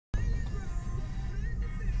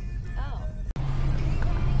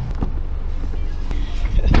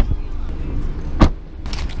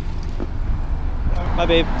Bye,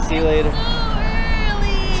 babe. See you later. So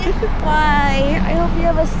early. Bye. I hope you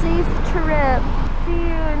have a safe trip. See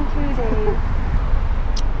you in 2 days.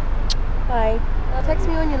 Bye. Text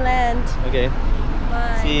me when you land. Okay.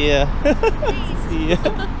 Bye. See ya. See ya.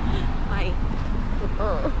 Bye.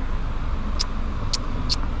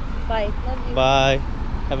 Bye. Love you. Bye.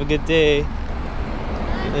 Have a good day.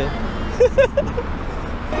 Yeah.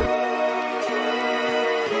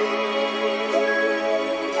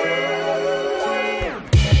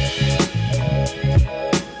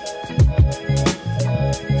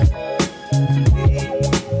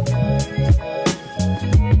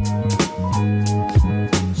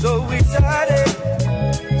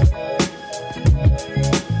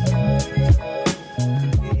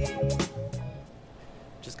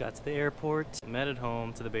 Just got to the airport, I'm headed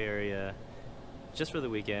home to the Bay Area just for the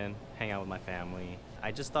weekend, hang out with my family.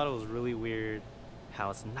 I just thought it was really weird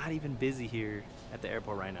how it's not even busy here at the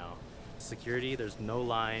airport right now. Security, there's no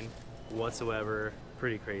line whatsoever,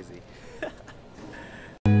 pretty crazy.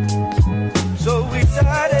 So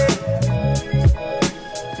excited.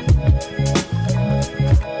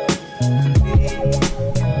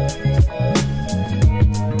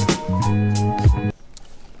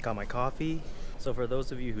 Got my coffee. So for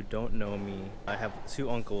those of you who don't know me, I have two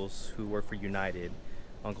uncles who work for United.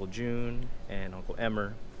 Uncle June and Uncle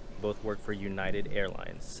Emmer both work for United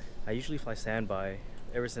Airlines. I usually fly standby.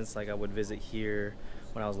 Ever since I would visit here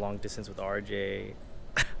when I was long distance with RJ,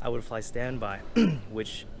 I would fly standby,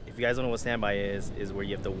 which if you guys don't know what standby is where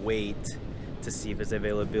you have to wait to see if there's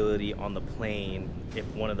availability on the plane if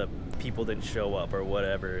one of the people didn't show up or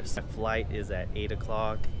whatever. My flight is at 8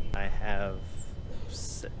 o'clock. I have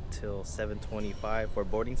till 7:25 for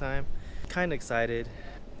boarding time. Kind of excited,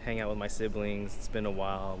 hang out with my siblings. It's been a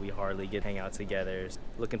while, we hardly get hang out together.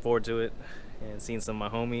 Looking forward to it and seeing some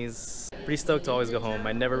of my homies. Pretty stoked to always go home.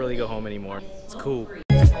 I never really go home anymore. It's cool.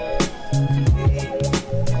 Hello.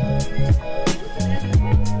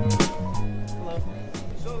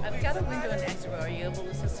 I've got a window and exit. Are you able to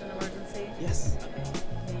assist an emergency? Yes.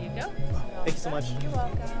 There you go. Thank you so much. You're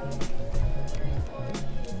welcome.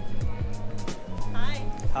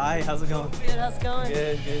 Hi, how's it going? Good, how's it going?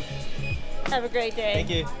 Good, good. Have a great day. Thank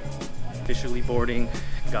you. Officially boarding,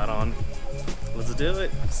 got on. Let's do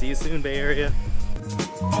it. See you soon, Bay Area.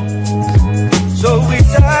 So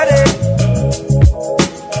excited.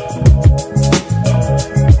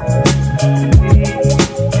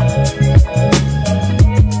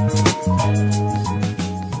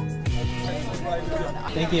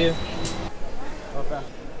 Thank you. Okay.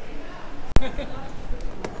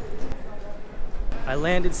 I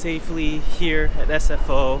landed safely here at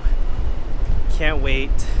SFO. Can't wait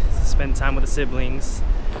to spend time with the siblings.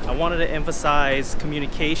 I wanted to emphasize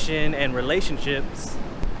communication and relationships.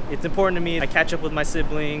 It's important to me. I catch up with my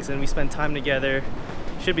siblings and we spend time together.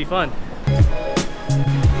 Should be fun.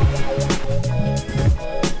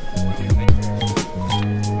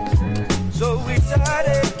 So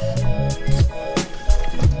excited.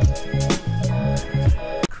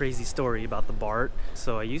 Crazy story about the BART.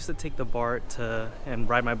 So I used to take the BART and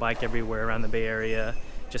ride my bike everywhere around the Bay Area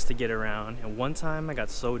just to get around. And one time I got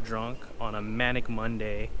so drunk on a manic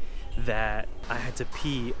Monday that I had to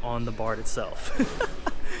pee on the BART itself.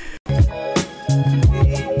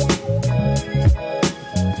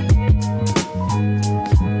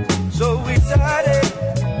 So excited.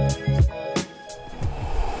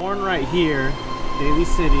 Born right here, Daly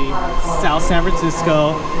City, South San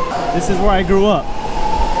Francisco. This is where I grew up.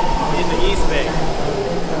 In the East Bay.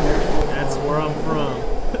 That's where I'm from.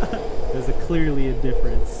 There's clearly a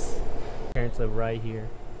difference. Parents live right here.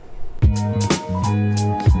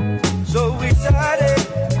 So excited.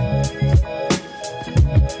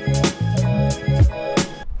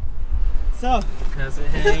 So, how's it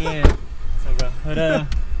hanging? What's up, bro? What up?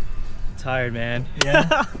 Tired, man.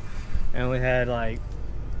 Yeah. I only had like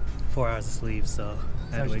 4 hours of sleep, so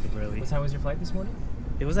I had to wake up early. What time was your flight this morning?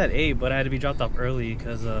 It was at 8, but I had to be dropped off early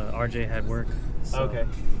because RJ had work. So, okay.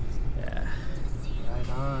 Yeah. Right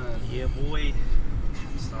on. Yeah, boy.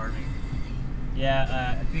 I'm starving.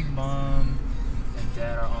 Yeah, I think Mom and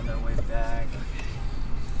Dad are on their way back.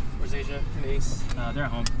 Where's Asia and Ace? They're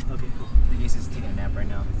at home. Okay, cool. I think Ace is taking a nap right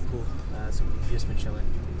now. Cool. So we've just been chilling.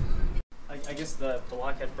 I guess the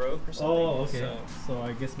lock had broke or something. Oh, okay. So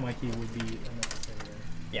I guess my key would be unnecessary.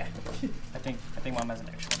 Yeah. I think Mom has an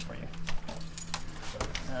extra one for you.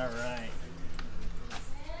 Alright.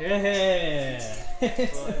 Yeah.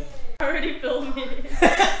 Already filming.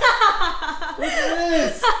 What's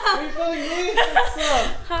this? Are you filming me? What's up?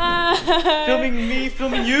 Hi. Filming me?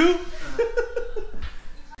 Filming you?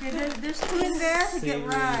 There's two in there to get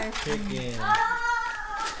rice. Chicken.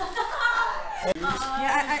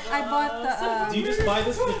 Yeah, I bought the. Do you just buy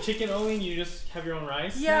this with chicken only and you just have your own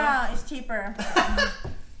rice? Yeah, it's cheaper.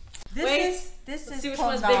 This Let's see is which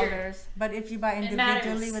one's $12, but if you buy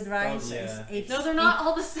individually matters. with rice, Oh, yeah. it's 8. No, they're not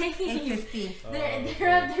all the same. $8.50.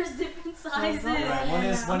 There's different sizes. One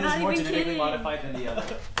is I'm not more even genetically kidding. modified than the other.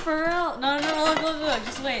 For real? No, look.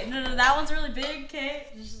 Just wait. No, that one's really big. Okay,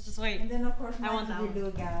 just wait. And then of course I want that one.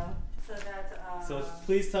 Beluga. So that's So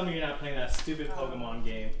please tell me you're not playing that stupid Pokemon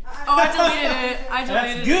game. Oh, I deleted it. I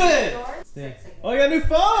deleted That's it. good! Oh, you got a new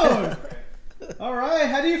phone! Alright,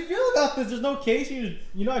 how do you feel about this? There's no case. You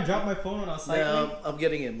know I dropped my phone when I was cycling. Yeah, I'm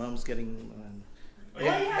getting it. Mom's getting. Oh, you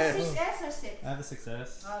have 6S or 6? I have a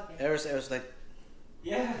 6S. Okay. Eris like.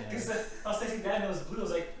 Yeah, because I was texting Dad and it was blue. I was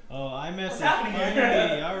like, Oh, I messed What's happening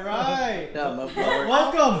here? Alright. Yeah,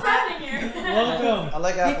 Welcome! What's happening here? Welcome! I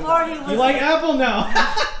like Apple. Before he was You like Apple now?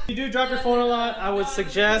 If you do drop your phone a lot, I would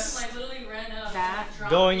suggest I literally ran up.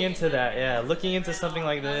 going into that, yeah, looking into something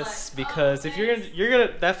like this, because if you're gonna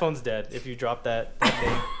that phone's dead if you drop that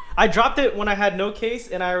thing. I dropped it when I had no case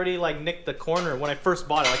and I already like nicked the corner when I first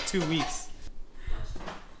bought it, like 2 weeks.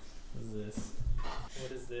 What is this?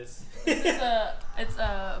 What is this? It's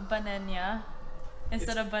a banana.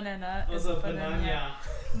 Instead of banana, It's a banana.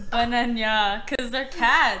 Banana, because they're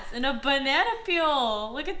cats in a banana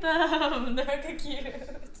peel. Look at them. They're so cute.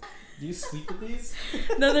 Do you sleep with these?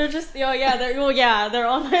 No, they're just they're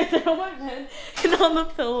on my bed and on the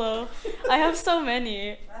pillow. I have so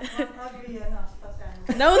many.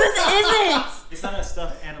 No, this isn't. it's not a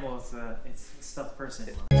stuffed animal. It's a stuffed person.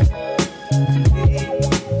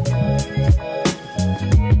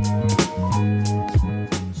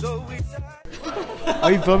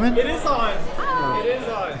 Are you filming? It is on. It is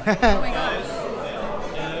on. Oh my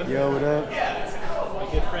gosh. Yo, what up?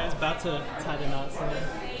 My good friend's about to tie the knots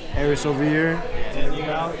in. Eris over here. And you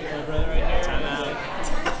out, my brother right here. Time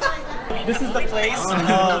out. This is the place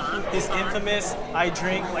of this infamous I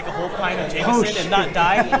drink like a whole pint of Jameson and not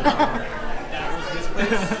die. That was this place.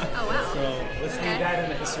 Oh wow. So let's read that in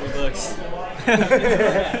the history books.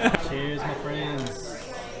 Cheers, my friends.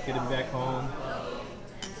 Good to be back home.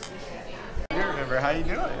 Remember, how you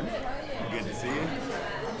doing? Good to see you.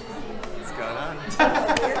 What's going on?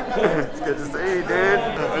 It's good to see you,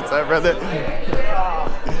 dude. What's up, brother?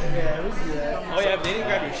 Oh yeah, they didn't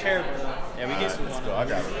grab your chair, bro. Yeah, we get some. Let's go. I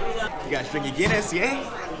got it. You guys drinking Guinness, yeah?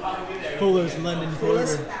 Fuller's London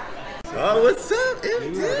Porter. Oh, what's up,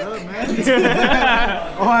 MD?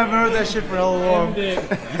 Oh, I haven't heard that shit for hella long. You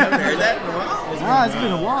haven't heard that in a while? Ah, it's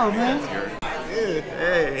been a while, man. Dude,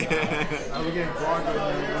 hey. We're getting vlogged right now,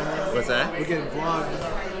 man. What's that? We're getting vlogged.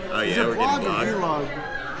 Oh, Is yeah, it we're vlog getting or vlogged.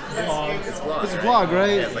 vlog? It's vlog. It's a right? vlog, right?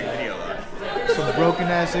 Yeah, it's like video log. Some broken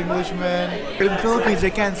ass English, man. In the Philippines, they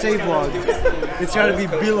can't say vlog. It's gotta be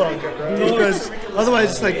vlog. Because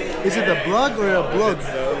otherwise, it's like, is it a blog or a blog?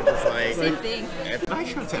 So just like Same thing. at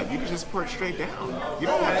Nitro Tab, you can just pour it straight down. You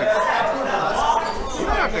don't have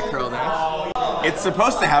to curl that. It's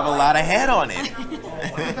supposed to have a lot of head on it.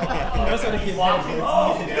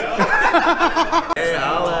 Hey,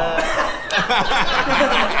 holla.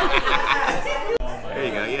 There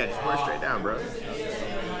you go. Yeah, just pour it straight down, bro.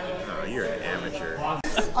 Oh, you're an amateur.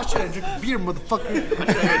 I should have drank beer, motherfucker.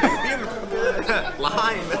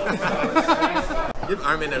 Lime. Give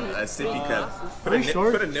Armin a sippy cup. Put Are you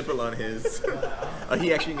short? put a nipple on his. Oh,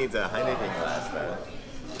 he actually needs a Heineken glass, though.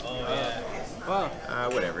 Oh yeah.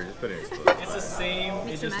 Whatever. Just put it in his clothes. It's the same.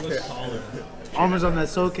 It just looks taller. Armin's on that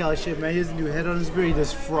SoCal shit, man. He has a new head on his beer. He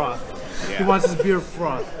does froth. Yeah. He wants his beer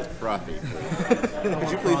froth. Frothy, please. Could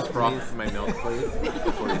you please froth my milk, please,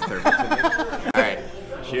 before you serve it to me? All right.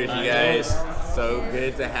 Cheers, you guys. So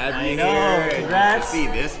good to have you know, here. And congrats. to see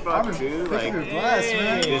this fuck, too. Like, your glass,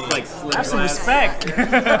 man. it's like slim Have some glass. respect.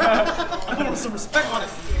 I want some respect on it.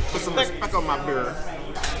 Put some respect on my beer.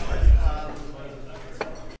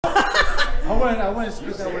 I want to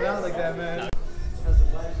spit that one out like that, man.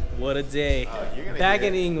 What a day. You're gonna Back hear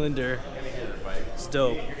in it. Englander. It's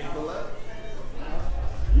dope. You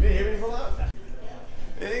didn't hear me pull up?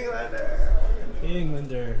 Englander.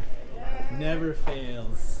 Englander never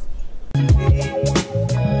fails.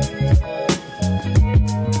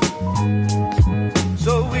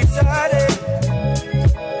 So we started.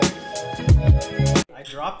 I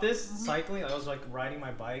dropped this cycling. I was like riding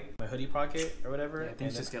my bike, my hoodie pocket or whatever. Yeah,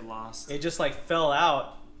 things and just get lost. it just like fell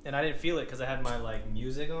out, and I didn't feel it because I had my like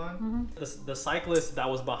music on. The cyclist that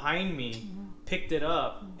was behind me picked it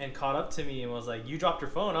up and caught up to me and was like, "You dropped your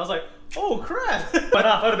phone." I was like, "Oh crap!" But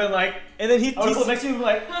I would have been like, and then he next to you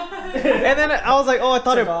like, and then I was like, "Oh, I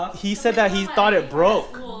thought Took it." off. He said that he thought it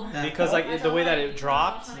broke Cool. because like the way that it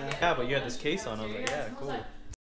dropped. Yeah, but you had this case on. I was like, "Yeah, cool."